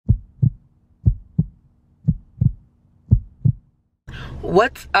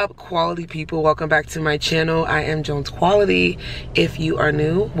What's up, quality people? Welcome back to my channel. I am Jones Quality. If you are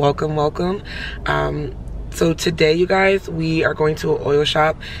new, welcome. So today, you guys, we are going to an oil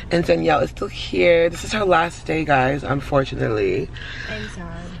shop, and Danielle is still here. This is her last day, guys, unfortunately. I'm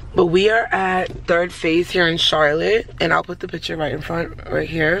sad. But we are at Third Phaze here in Charlotte, and I'll put the picture right in front, right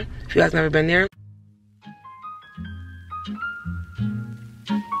here, if you guys never been there.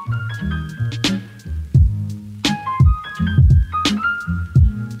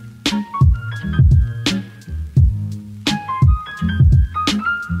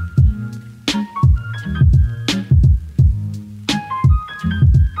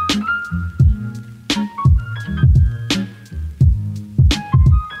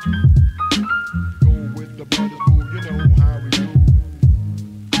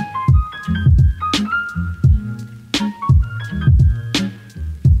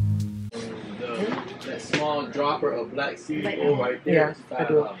 Dropper of black seed oil right there. Yeah, I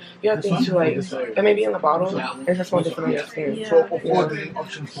do. You have things to like, that may be in the bottle. It's just one different understand. Yeah.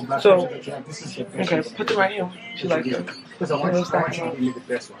 So, okay, put it right here. She likes it. The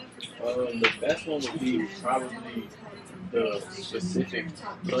best one would be probably the specific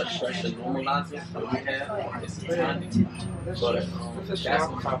blood pressure normalizer that we have. It's tiny, but that's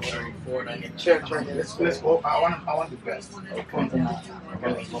on top of $4.94. Let's go. I want the best.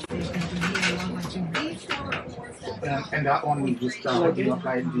 And that one we just you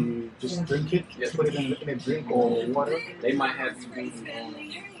apply the just drink it. Yes. Put it in a drink or water. They might have you do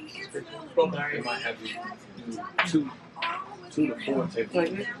they might have you do 2 to 4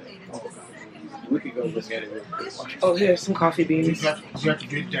 tablespoons. We could go look at it real quick. Oh, here's some coffee beans. Do you have to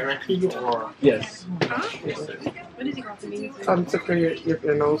do it directly or? Yes. Yes, sir. What is it called? To clear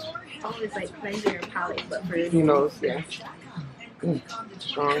your nose. Oh, it's like cleansing your palate, but for Your nose, yeah.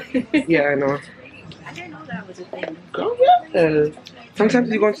 Strong. Yeah, I know. I didn't know that was a thing. Girl, yeah. Sometimes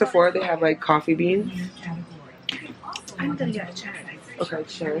you go into Sephora, they have like coffee beans. I'm gonna get a check. Okay,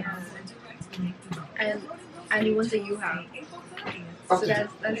 sure. And the ones that you have. So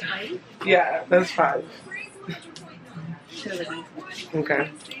that's fine. Yeah, that's 5. Should have Okay.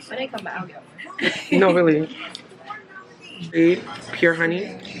 When I come back, I'll get one. No, really. Creed, pure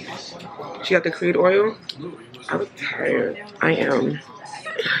honey. She got the Creed oil. I was tired. I am.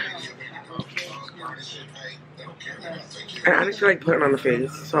 I honestly like putting on the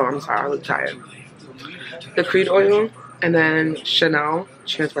face, so I'm sorry, I look tired. The Creed oil, and then Chanel,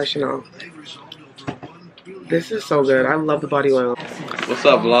 Chance by Chanel. This is so good. I love the body oil. What's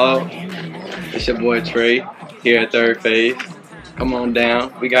up, vlog? It's your boy Trey here at Third Phaze. Come on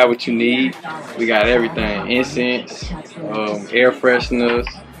down. We got what you need. We got everything: incense, air fresheners,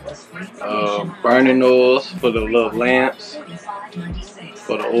 burning oils for the little lamps,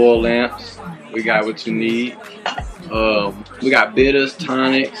 for the oil lamps. We got what you need. We got bitters,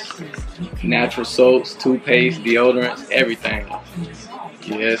 tonics, natural soaps, toothpaste, deodorants, everything.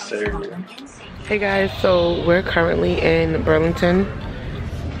 Yes, sir. Hey guys, so we're currently in Burlington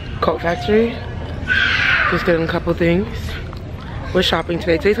Coat Factory. Just getting a couple things. We're shopping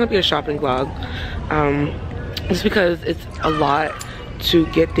today. Today's gonna be a shopping vlog. Just because it's a lot to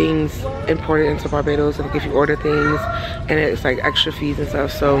get things imported into Barbados, and if you order things and it's like extra fees and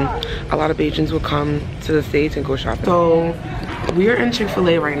stuff, so a lot of Bajans will come to the States and go shopping. So we are in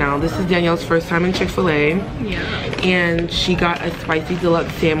Chick-fil-A right now. This is Danielle's first time in Chick-fil-A. Yeah. And she got a spicy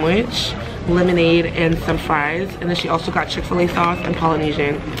deluxe sandwich, lemonade, and some fries, and then she also got Chick-fil-A sauce and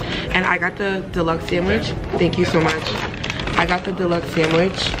Polynesian. And I got the deluxe sandwich. Thank you so much. I got the deluxe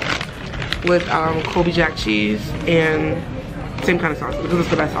sandwich with Colby Jack cheese and same kind of sauce because it's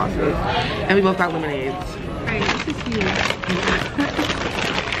the best sauces. And we both got lemonades. Alright, this is cute.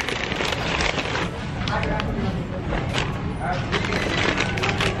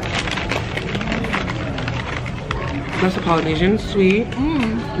 That's the Polynesian, sweet.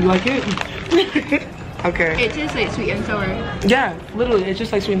 You like it? Okay. It tastes like sweet and sour. Yeah, literally, it's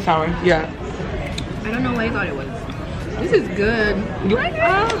just like sweet and sour. Yeah. I don't know what I thought it was. This is good. You like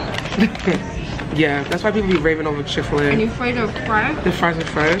it? Yeah, that's why people be raving over Chick-fil-A. And you fried the fries? The fries are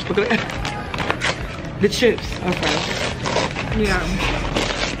fresh. Look at that. The chips are fresh. Yeah.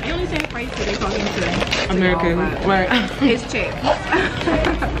 You only say fries because they talking to American, right? It's chips.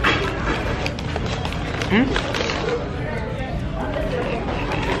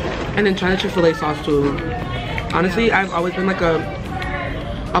 And then try the Chick-fil-A sauce too. Honestly, I've always been like a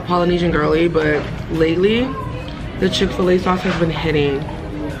Polynesian girly, but lately the Chick-fil-A sauce has been hitting.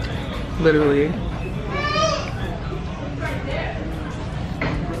 Literally.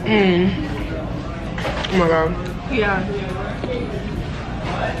 Oh my god. Yeah.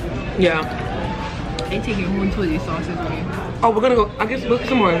 Yeah. They taking one to these sauces with me. Oh, we're gonna go. I guess we'll get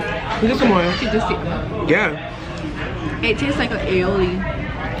some more. We get some more. Yeah. It tastes like an aioli.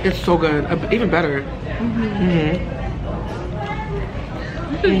 It's so good. Even better.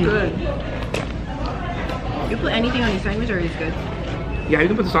 This is good. You put anything on your sandwich or it's good? Yeah, you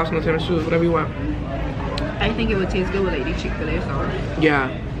can put the sauce on the sandwich too, whatever you want. I think it would taste good with like the Chick-fil-A sauce. Yeah.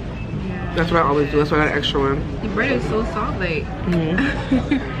 That's what I always do. That's why I got an extra one. The bread is so soft, like.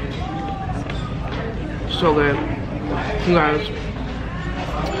 So good. You guys,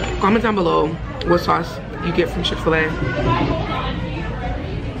 comment down below what sauce you get from Chick-fil-A.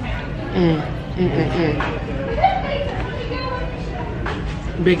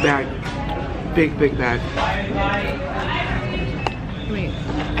 Big bag. Big bag. Wait,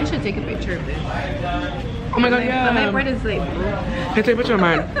 I should take a picture of this. Oh my god, yeah. But my bread is like broke. Can I take a picture of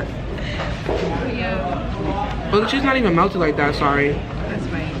mine? Yeah. Well, the cheese not even melted like that, sorry. That's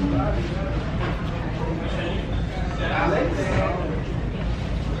fine.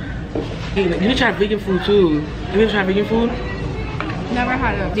 Hey, you need to try vegan food too. You need to try vegan food? Never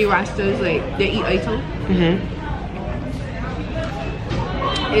had the Rastas, like, they eat ito.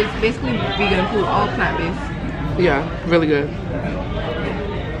 It's basically vegan food, all plant-based. Yeah, really good.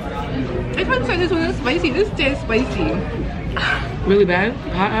 I can't say this wasn't spicy. This tastes spicy. Really bad?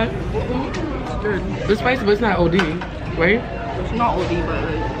 Hot? It's good. It's spicy, but it's not OD, right? It's not OD, but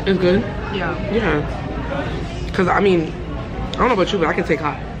like, It's good? yeah. Yeah. Cause I mean, I don't know about you, but I can take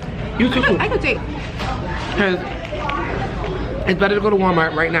hot. You too. I could take. Cause it's better to go to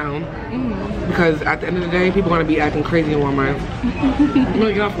Walmart right now. Because at the end of the day, people are gonna be acting crazy in Walmart. I'm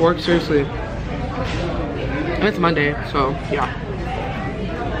gonna get off work, seriously. And it's Monday, so yeah.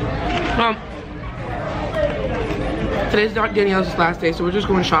 Today's Danielle's last day, so we're just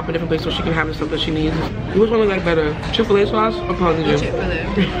going shopping different places so she can have the stuff that she needs. Which one would like better? Chick-fil-A sauce or Polynesian? Chick-fil-A.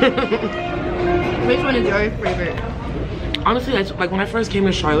 Which one is your favorite? Honestly, like when I first came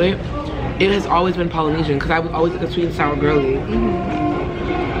to Charlotte, it has always been Polynesian because I was always like a sweet and sour girly.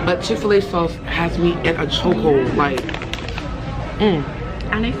 But Chick-fil-A sauce has me in a chokehold, like. And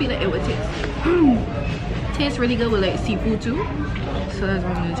I feel like it would taste really good with like seafood too. So that's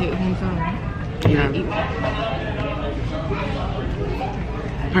what I'm gonna take home from. Yeah.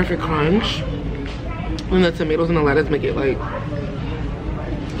 Perfect crunch. And the tomatoes and the lettuce make it like,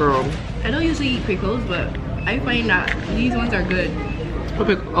 girl. I don't usually eat pickles, but I find that these ones are good.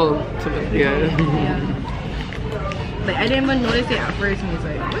 Oh, tomato, yeah. Like I didn't even notice it at first, and I was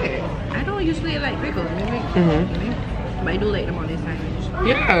like, wait, I don't usually like pickles. Maybe, but I do like them on this sandwich.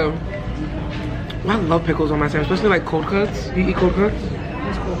 Yeah. I love pickles on my sandwich, especially like cold cuts. You eat cold cuts?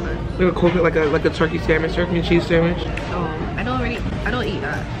 What's cold cuts? Like a cold cut, like a turkey sandwich, turkey and cheese sandwich. Oh, I don't eat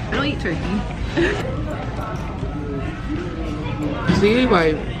that. I don't eat turkey. See,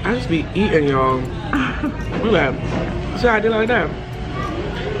 like I just be eating, y'all. Look at that. See how I did like that?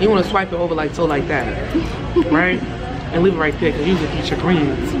 You want to swipe it over like so, like that, right? And leave it right there, cause you just eat your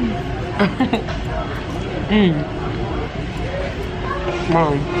greens.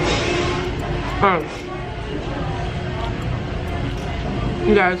 Mom.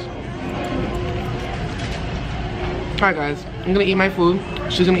 You guys. Alright guys, I'm gonna eat my food.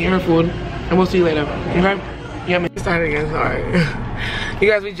 She's gonna eat her food. And we'll see you later. Okay? Yeah, me started again, sorry. You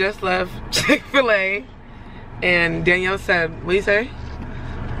guys, we just left Chick-fil-A. And Danielle said, what do you say?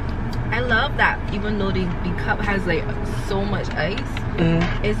 I love that even though the cup has like so much ice,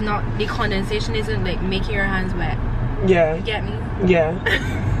 it's not, the condensation isn't like making your hands wet. Yeah. You get me? Yeah.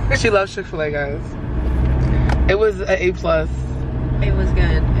 She loves Chick-fil-A, guys. It was an A+. It was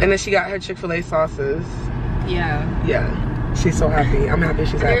good. And then she got her Chick-fil-A sauces. Yeah. Yeah. She's so happy. I'm happy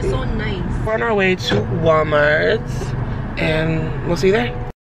she's happy. They're so nice. We're on our way to Walmart. And we'll see you there.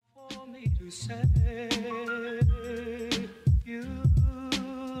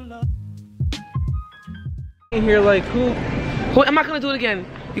 In here like who I'm not gonna do it again.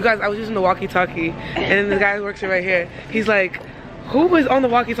 You guys, I was using the walkie-talkie and the guy who works here right here, he's like, who is on the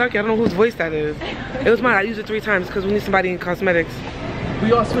walkie-talkie? I don't know whose voice that is. It was mine. I used it 3 times because we need somebody in cosmetics.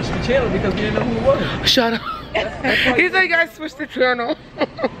 We all switched the channel because we didn't know who it was. Shut up. He's like, guys, switch the channel.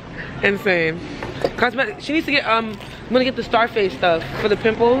 Insane. Cosmetics. She needs to get I'm gonna get the Starface stuff for the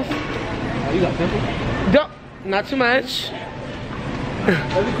pimples. Oh, you got pimples? Don't, not too much.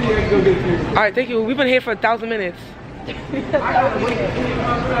 Let me see you go get it. Alright, thank you. We've been here for 1,000 minutes.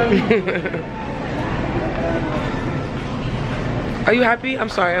 Are you happy? I'm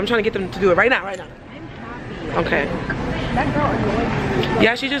sorry. I'm trying to get them to do it right now, I'm happy. Okay. That girl annoyed me.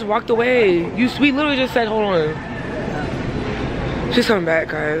 Yeah, she just walked away. We literally just said, hold on. She's coming back,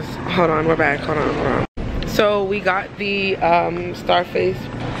 guys. Hold on, we're back. Hold on. So we got the Starface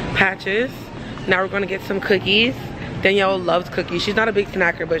patches. Now we're gonna get some cookies. Danielle loves cookies. She's not a big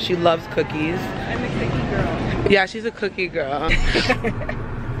snacker, but she loves cookies. I'm a cookie girl. Yeah, she's a cookie girl.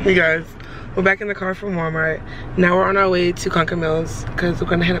 Hey guys, we're back in the car from Walmart. Now we're on our way to Concord Mills because we're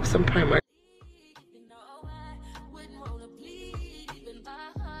gonna hit up some Primark.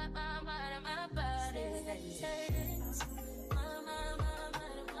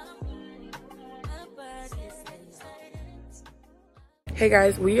 Hey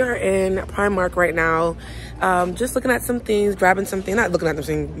guys, we are in Primark right now. Just looking at some things, grabbing something, not looking at them,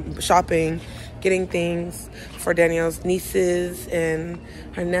 saying shopping, getting things for Danielle's nieces and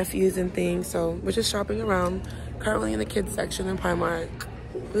her nephews and things. So we're just shopping around, currently in the kids section in Primark.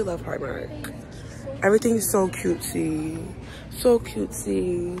 We love Primark. Everything's so cutesy, so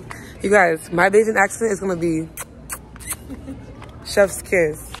cutesy. You guys, my Bayesian accent is gonna be chef's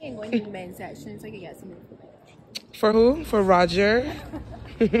kiss. I'm going to the men's section so I can get some information. For who? For Roger?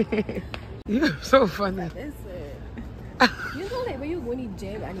 You're so funny. Listen. You know, like when you go to the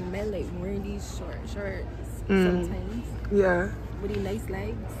gym and you men like wearing these short shorts sometimes. Yeah. With these nice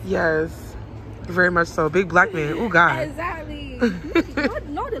legs. Yes. Very much so. Big black man. Oh God. Exactly.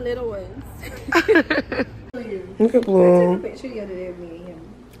 not the little ones. Look at I Blue. took a picture the other day of me and him.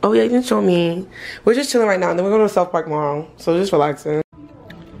 Oh yeah, you didn't show me. We're just chilling right now, and then we're going to South Park tomorrow. So just relaxing.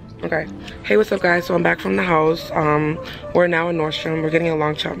 Okay. Hey, what's up guys? So I'm back from the house. We're now in Nordstrom. We're getting a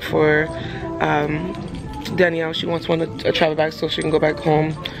long chop for Danielle. She wants a travel bag so she can go back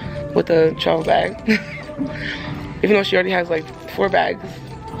home with a travel bag. Even though she already has like 4 bags.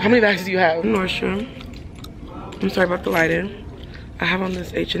 How many bags do you have? Nordstrom. I'm sorry about the lighting. I have on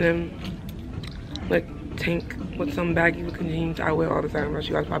this H&M like tank with some baggy looking jeans I wear all the time, as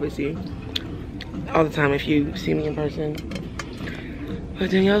you guys probably see all the time if you see me in person. But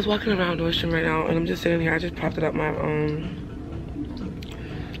Danielle's walking around Nordstrom right now, and I'm just sitting here. I just propped it up my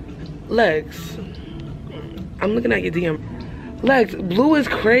legs. I'm looking at your DM legs. Blue is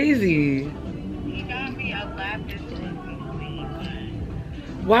crazy.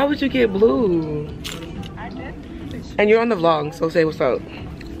 Why would you get blue? And you're on the vlog, so say what's up.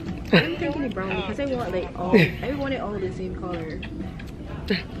 I'm thinking of brown because I want like all. I want it all the same color.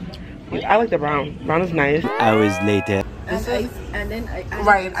 I like the brown. Brown is nice. Hours later. And then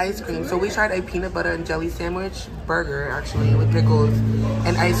Right, ice cream. So we tried a peanut butter and jelly sandwich burger actually with pickles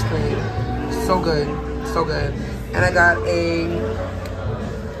and ice cream. So good, so good. And I got a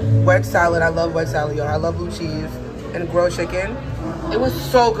wedge salad. I love wedge salad, y'all. I love blue cheese and grilled chicken. It was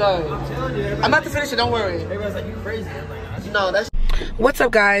so good. I'm about to finish it. Don't worry. Everyone's like, you crazy. I'm like, no, that's. What's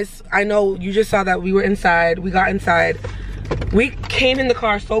up, guys? I know you just saw that we were inside. We got inside. We came in the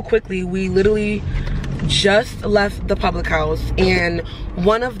car so quickly. We literally just left the public house, and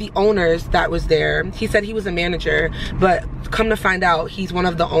one of the owners that was there, he said he was a manager, but come to find out he's one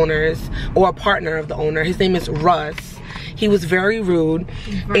of the owners or a partner of the owner. His name is Russ. He was very rude,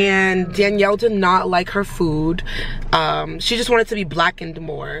 and Danielle did not like her food. She just wanted to be blackened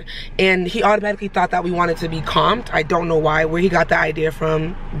more, and he automatically thought that we wanted to be comped. I don't know why, where he got the idea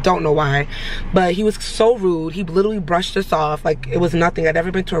from, don't know why, but he was so rude. He literally brushed us off like it was nothing. I'd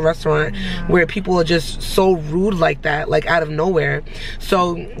never been to a restaurant where people are just so rude like that, like out of nowhere.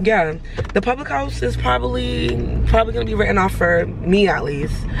 So yeah, the public house is probably gonna be written off for me, at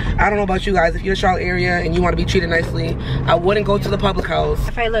least. I don't know about you guys. If you're in the Charlotte area and you want to be treated nicely, I wouldn't go to the public house.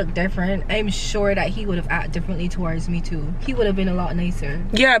 If I look different, I'm sure that he would have acted differently towards me too. He would have been a lot nicer.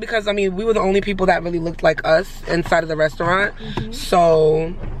 Yeah, because I mean, we were the only people that really looked like us inside of the restaurant.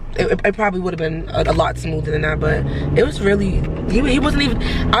 So it probably would have been a lot smoother than that, but it was really, he wasn't even,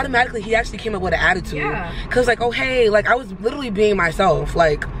 automatically he actually came up with an attitude. Yeah. Cause like, oh hey, like I was literally being myself,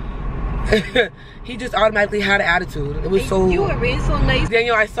 like he just automatically had an attitude. It was so. You were being so nice.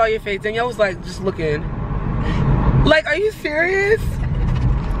 Danielle, I saw your face. Danielle was like just looking. Like, are you serious?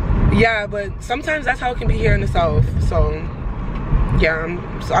 Yeah, but sometimes that's how it can be here in the South. So yeah,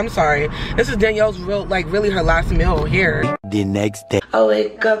 I'm sorry. This is Danielle's really her last meal here. The next day. I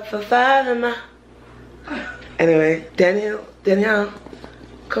wake up for 5 in my. Anyway, Danielle,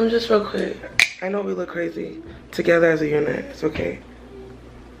 come just real quick. I know we look crazy together as a unit. It's okay.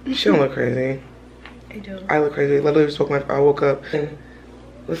 She don't look crazy. I do. I look crazy. Literally I woke up and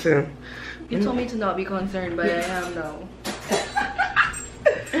listen. You told me to not be concerned, but I am now.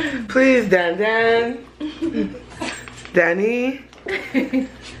 Please, Dan. Danny.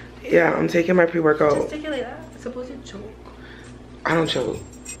 Yeah, I'm taking my pre-workout. Just take it like that. Suppose you choke. I don't choke.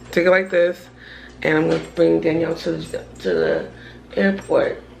 Take it like this, and I'm gonna bring Danielle to the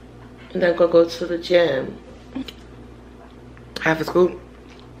airport, and then go to the gym. Half a scoop.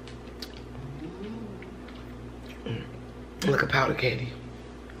 Look at powder candy.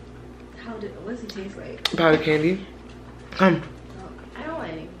 What does it taste like? Powder candy. Come. I don't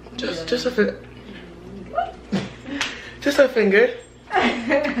want any. Just a finger. Just a finger.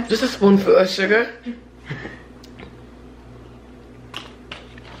 Just a spoonful of sugar.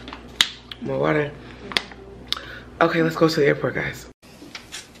 More water. Okay, let's go to the airport, guys.